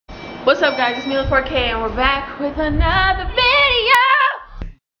What's up, guys? It's MILA4K and we're back with another video.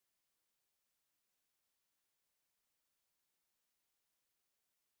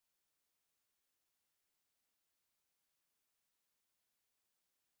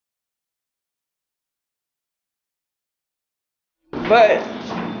 But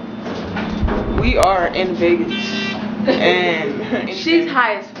we are in Vegas and She's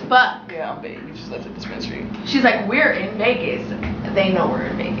high as fuck. yeah, I'm big. We just left the dispensary. She's like, we're in Vegas. They know we're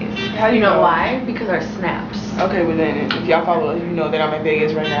in Vegas. How do you know why? Because our snaps. Okay, but then if y'all follow us, you know that I'm in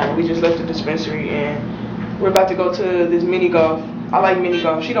Vegas right now. We just left the dispensary and we're about to go to this mini golf. I like mini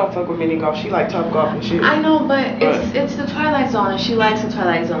golf. She don't fuck with mini golf. She like Top Golf and shit. I know, but it's the Twilight Zone and she likes the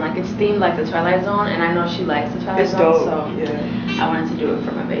Twilight Zone. Like, it's themed like the Twilight Zone and I know she likes the Twilight Zone. Dope. So yeah. I wanted to do it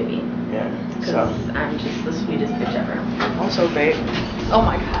for my baby. Yeah. Because I'm just the sweetest bitch ever. I'm so big. Oh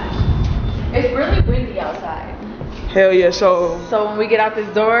my gosh. It's really windy outside. Hell yeah, so when we get out this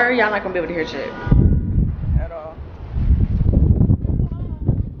door, y'all not gonna be able to hear shit. At all.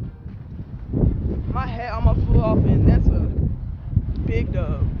 My hat almost flew off and that's a big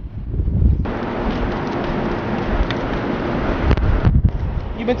dub.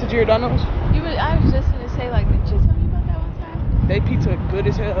 You been to Giordano's? I was just gonna say, like, didn't you tell me about that one time? They pizza good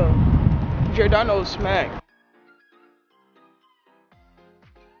as hell. Giordano's smack.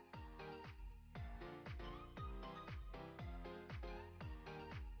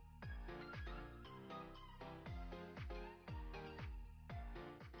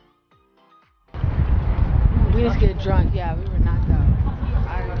 We just get drunk. Yeah, we were knocked out.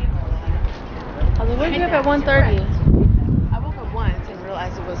 I was like, where'd you up at 1:30? I woke up once and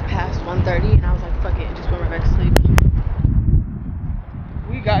realized it was past 1:30, and I was like, fuck it, and just went right back to sleep.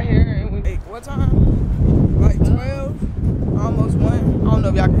 We got here and we what time? Like 12? Almost 1. I don't know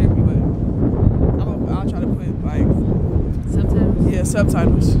if y'all can hear me, but I'll try to put like Subtitles? Yeah,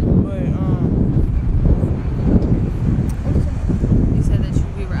 subtitles. But You said that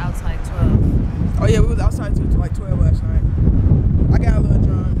we were outside 12. oh yeah, we was outside till like 12 last night. I got a little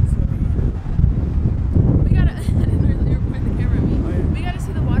drunk. We gotta, you're pointing the camera at me. Oh, yeah. We gotta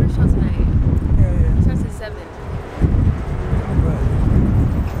see the water show tonight. Hell yeah. It starts at 7.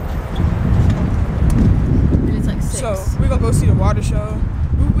 And it's like 6. So we're gonna go see the water show.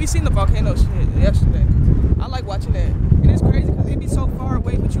 We seen the volcano shit yesterday. I like watching that. And it's crazy because it be so far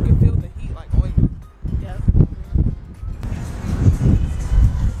away, but you can feel the heat like on you. Yep.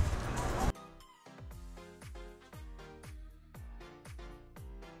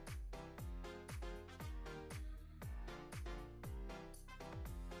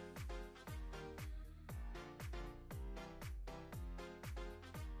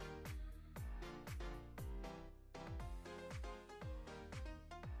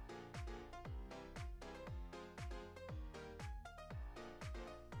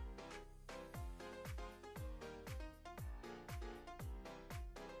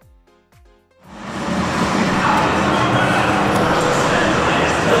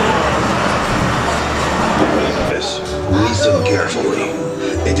 Listen carefully.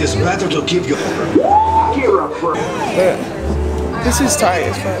 It is better to keep your This is tight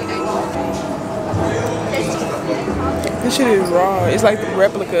as fuck. This shit is raw. It's like the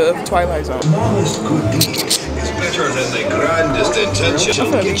replica of Twilight Zone. smallest good deed is better than the grandest intention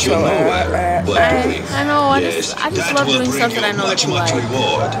to get you nowhere. But I know. I just love doing stuff that I know that you like.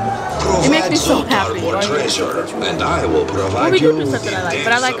 It makes me so happy. Treasure, and I will provide Well, we you do stuff that I like,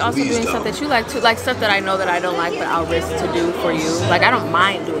 but I like also doing stuff that you like too, like stuff that I know that I don't like, but I'll risk to do for you. Like, I don't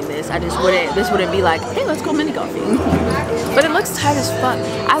mind doing this. I just wouldn't. This wouldn't be like, hey, let's go mini golfing. But it looks tight as fuck.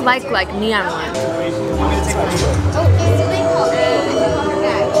 I like neon ones.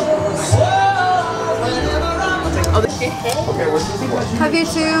 Have you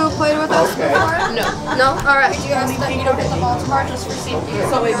two played with us before? No. No? Alright. You ask that you don't hit the ball tomorrow just for safety.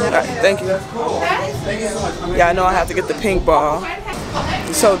 Alright, thank you. Yeah, I know I have to get the pink ball.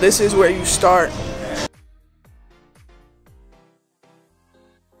 So this is where you start.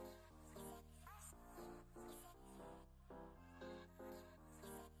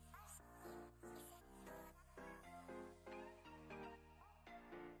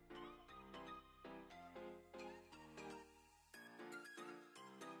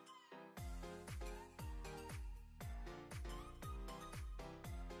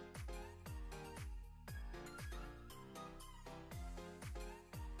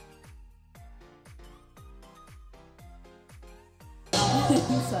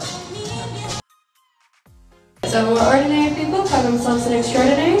 So we're ordinary people find themselves in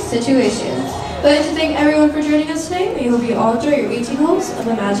extraordinary situations. We'd like to thank everyone for joining us today. We hope you all enjoy your 18 holes of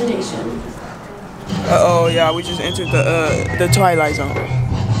imagination. Uh-oh, yeah, we just entered the Twilight Zone.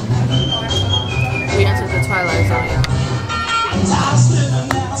 We entered the Twilight Zone, y'all.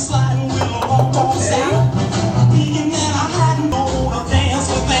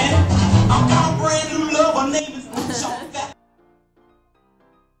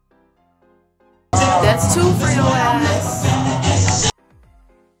 That's two for your ass.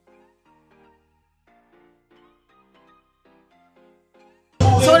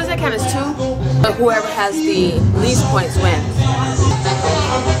 So what does that count as two? But whoever has the least points wins.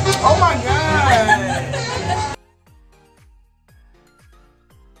 Oh my god!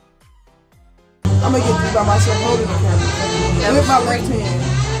 I'm gonna get through by myself holding the camera with my left hand.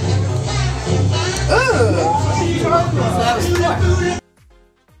 Ugh! So that was four.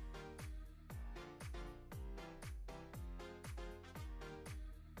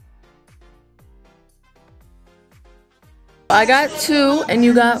 I got two and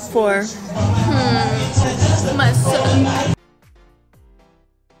you got four. My son.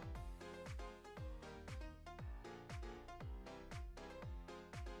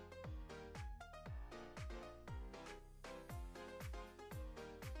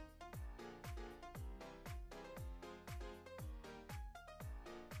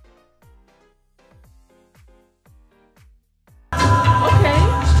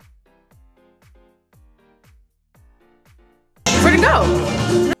 Where'd it go?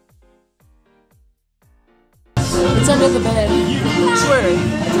 It's under the bed. I swear.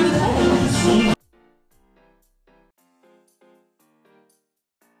 It's under the bed.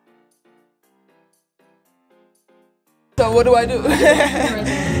 So what do I do?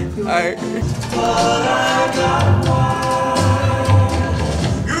 Alright.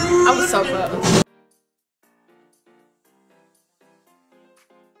 I was so close.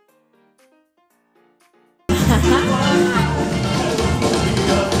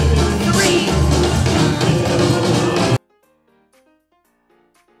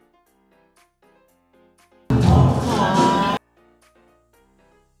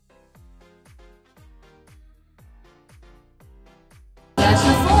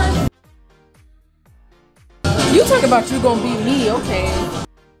 You talk about you gonna beat me, okay.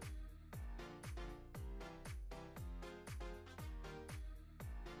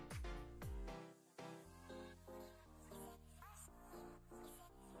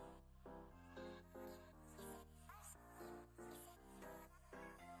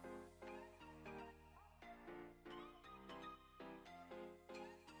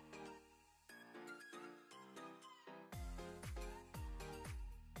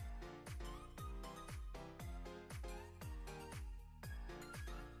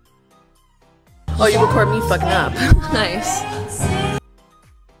 Oh, you record me fucking up. Nice.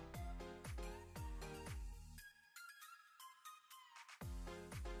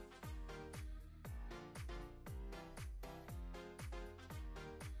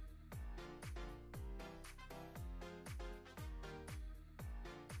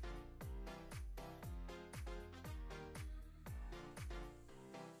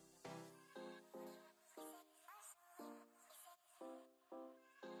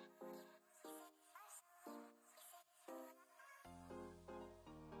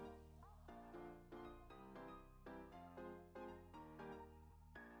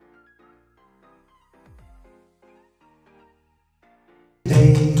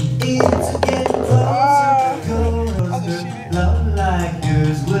 Love like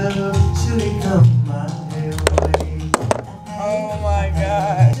yours will surely come my way. Oh my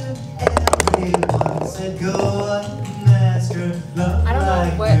god. Everyone said go and ask her. Love I don't know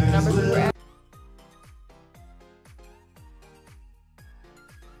like what yours numbers we were at.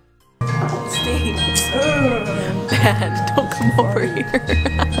 Stinks. Bad. Don't come over here.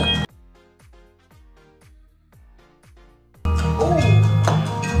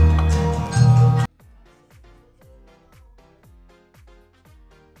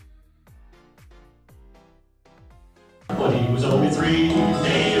 When he was only 3,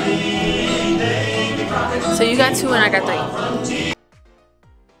 Davy Crockett. So you got two and I got three.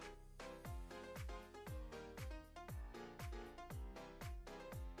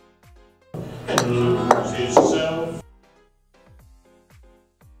 And lose himself.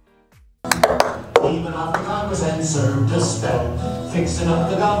 Even off the Congress and served a spell, fixing up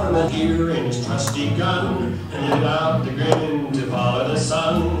the government here in his trusty gun, and lit out the grin to follow the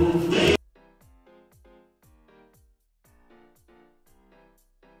sun.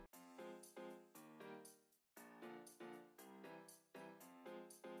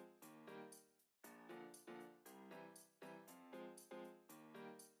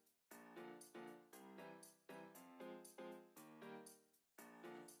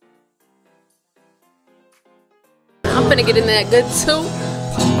 I'm finna get in that good too.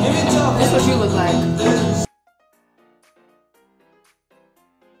 That's what you look like.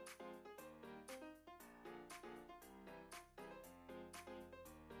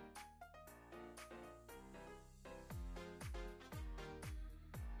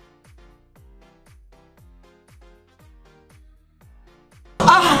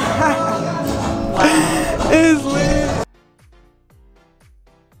 It's lit.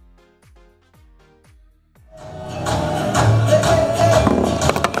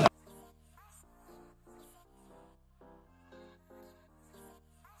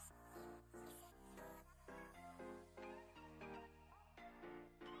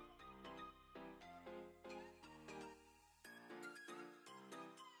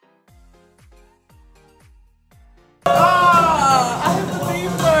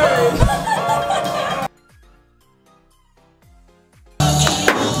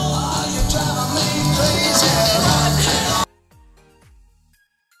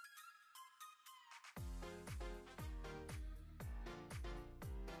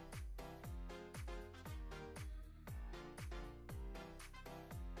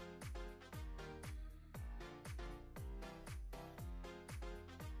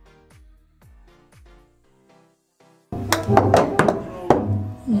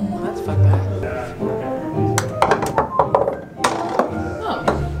 That's fucked up.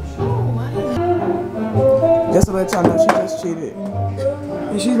 Just to let y'all know, she just cheated.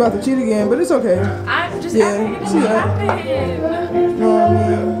 And she's about to cheat again, but it's okay. I'm just Yeah, see that? You know what I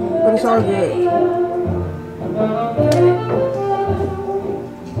mean? But it's all good.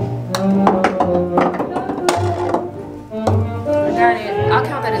 I got it. I'll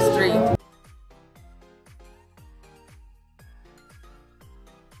count that as 3.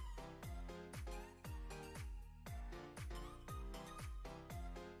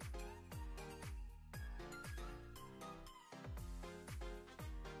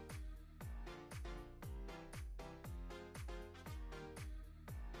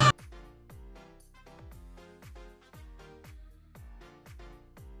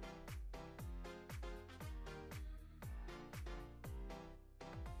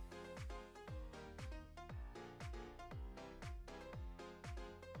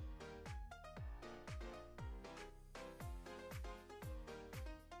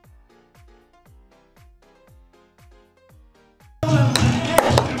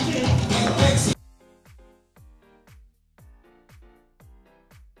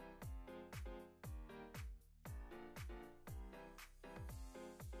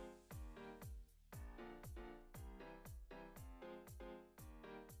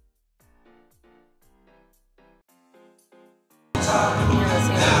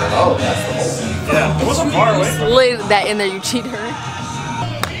 Yeah, it wasn't far away. Lay that in there, you cheat her.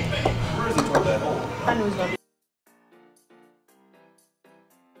 I knew it was gonna be.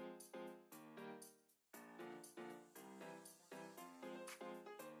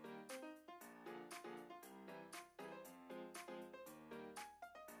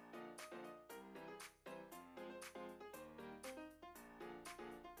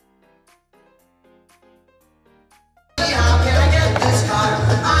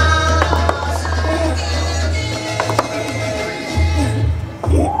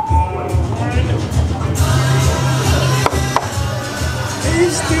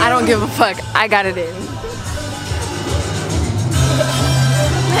 I don't give a fuck. I got it in.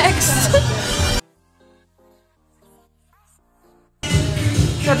 Next.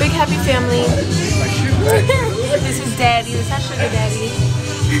 It's our big happy family. This is Daddy. This is our sugar daddy.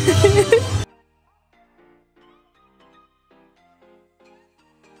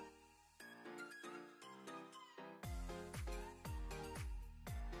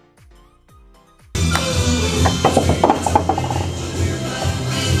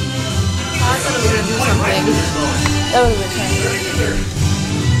 That would have been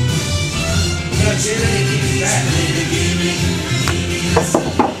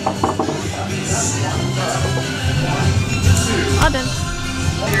all done.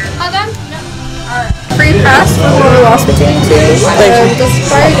 All done? No. Alright. Free pass for whoever lost between you two.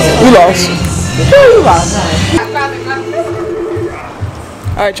 Thank you. You lost. You lost.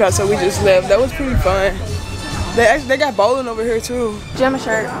 Alright, y'all, so we just left. That was pretty fun. They got bowling over here too. Pajama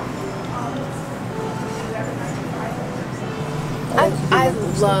shirt. I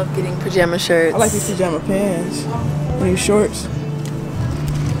love getting pajama shirts. I like these pajama pants and these shorts.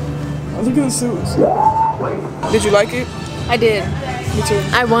 Oh, look at the suits. Did you like it? I did. Me too.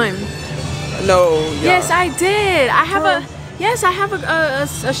 I won. No. Yes, I did. I have a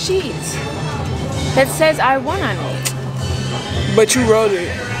sheet that says I won on it. But you wrote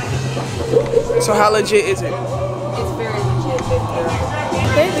it. So how legit is it? It's very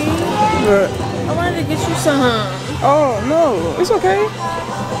Baby, But, I wanted to get you some. oh no, it's okay.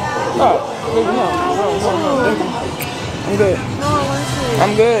 Oh, baby, no, thank you. I'm good. No, I want to.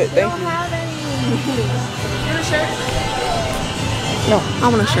 I'm good, You thank don't you. have any. You want a shirt? No. I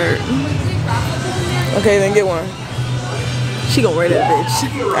want a shirt. Okay, then get one. She gonna wear that bitch.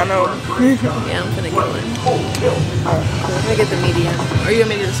 I know. Yeah, I'm finna get one. I'm gonna get the medium. Or you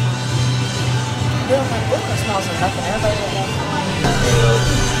gonna make it a small?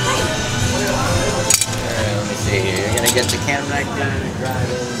 Let me see here. You're gonna get the Cadillac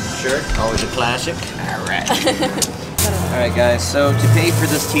driving shirt. Always a classic. Alright. Alright guys, so to pay for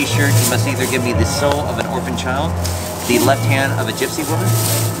this t-shirt, you must either give me the soul of an orphan child, the left hand of a gypsy woman,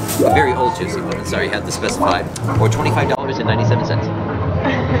 a very old gypsy woman, sorry, I had to specify, or $25.97.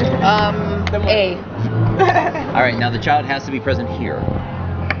 A. Alright, now the child has to be present here.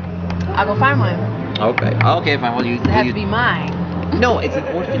 I'll go find one. Okay. Okay, fine. Well, It has to be mine. No, it's an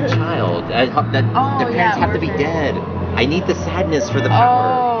orphan child. Their parents have to be dead. I need the sadness for the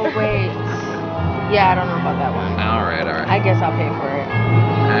power. Oh, wait. Yeah, I don't know about that one. Alright. I guess I'll pay for it.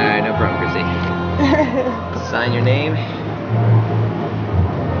 Alright, no problem, Chrissy. Sign your name.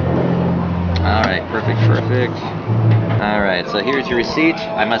 Alright, perfect. Alright, so here's your receipt.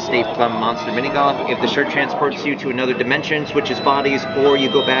 I must stay from Monster Mini Golf. If the shirt transports you to another dimension, switches bodies, or you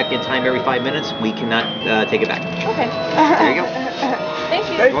go back in time every 5 minutes, we cannot take it back. Okay. There you go. Thank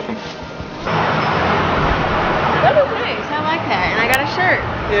you. You're welcome. That was nice. I like that. And I got a shirt.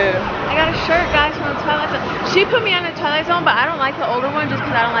 Yeah. I got a shirt, guys, from the Twilight Zone. She put me on the Twilight Zone, but I don't like the older one just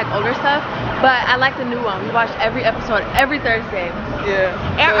because I don't like older stuff. But I like the new one. We watch every episode every Thursday. Yeah.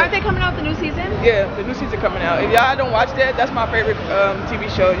 Aren't they coming out with the new season? Yeah, the new season coming out. If y'all don't watch that, that's my favorite TV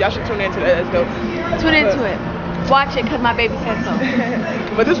show. Y'all should tune into that. That's dope. Tune into it. Watch it because my baby said so.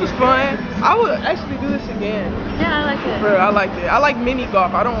 But this was fun. I would actually do this again. Yeah, I like it. Bro, I liked it. I like mini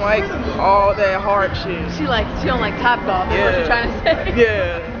golf. I don't like all that hard shit. She don't like Top Golf. Is what you're trying to say?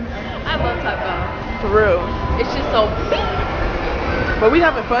 Yeah. I love Top Golf. For real. It's just so big. But we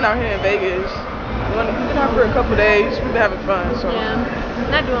having fun out here in Vegas. We've been out for a couple days. We've been having fun. So Yeah.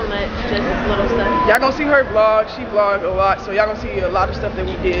 Not doing much, just little stuff. y'all gonna see her vlog. She vlogged a lot, so y'all gonna see a lot of stuff that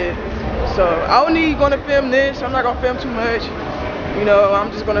we did. So I only gonna film this. I'm not gonna film too much. You know,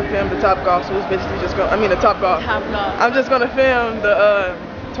 I'm just gonna film the Top Golf. So it's basically just the Top Golf. Top Golf. I'm just gonna film the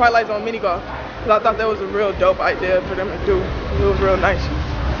Twilight Zone mini golf. Cause I thought that was a real dope idea for them to do. It was real nice.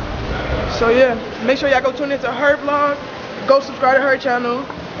 So yeah, make sure y'all go tune into her vlog. Go subscribe to her channel.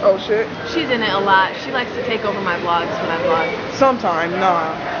 Oh shit. She's in it a lot. She likes to take over my vlogs when I vlog. Sometime,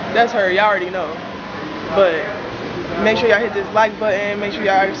 nah. That's her, y'all already know. But make sure y'all hit this like button. Make sure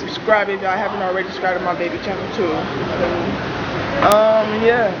y'all subscribe if y'all haven't already subscribed to my baby channel too.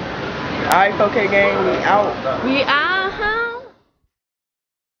 Yeah. Alright, 4K gang, we out. We out.